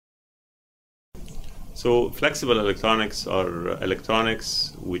So flexible electronics are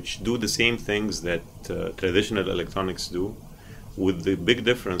electronics which do the same things that traditional electronics do, with the big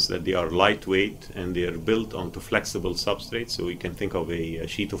difference that they are lightweight and they are built onto flexible substrates. So you can think of a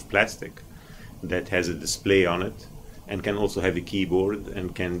sheet of plastic that has a display on it and can also have a keyboard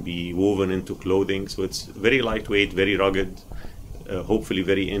and can be woven into clothing. So it's very lightweight, very rugged, hopefully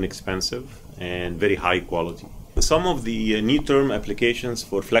very inexpensive and very high quality. Some of the near-term applications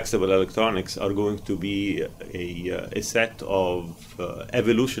for flexible electronics are going to be a set of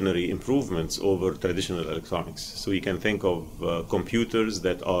evolutionary improvements over traditional electronics. So you can think of computers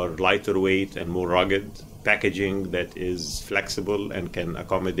that are lighter weight and more rugged, packaging that is flexible and can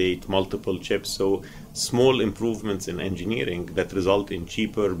accommodate multiple chips. So small improvements in engineering that result in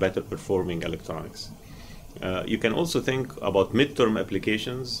cheaper, better performing electronics. You can also think about mid-term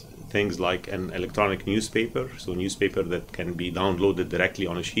applications, things like an electronic newspaper, so a newspaper that can be downloaded directly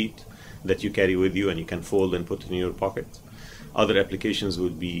on a sheet that you carry with you and you can fold and put in your pocket. Other applications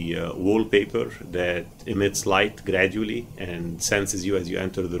would be wallpaper that emits light gradually and senses you as you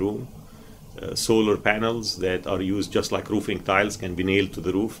enter the room. Solar panels that are used just like roofing tiles, can be nailed to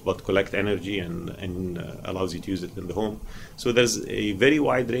the roof but collect energy and allows you to use it in the home. So there's a very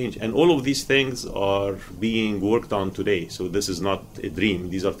wide range, and all of these things are being worked on today. So this is not a dream,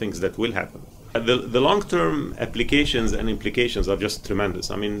 these are things that will happen. The long-term applications and implications are just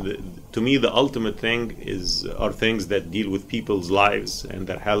tremendous. I mean, to me the ultimate thing are things that deal with people's lives and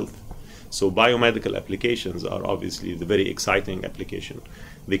their health. So biomedical applications are obviously the very exciting application.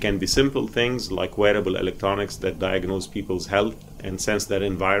 They can be simple things like wearable electronics that diagnose people's health and sense their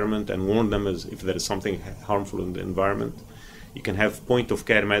environment and warn them if there is something harmful in the environment. You can have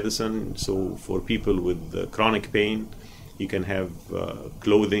point-of-care medicine, so for people with chronic pain, you can have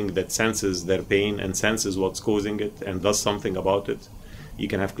clothing that senses their pain and senses what's causing it and does something about it. You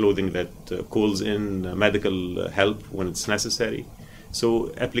can have clothing that calls in medical help when it's necessary.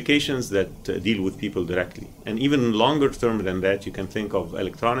 So applications that deal with people directly. And even longer term than that, you can think of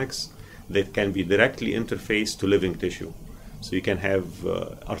electronics that can be directly interfaced to living tissue. So you can have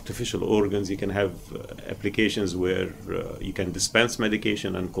artificial organs, you can have applications where you can dispense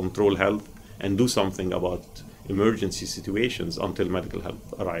medication and control health and do something about emergency situations until medical help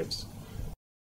arrives.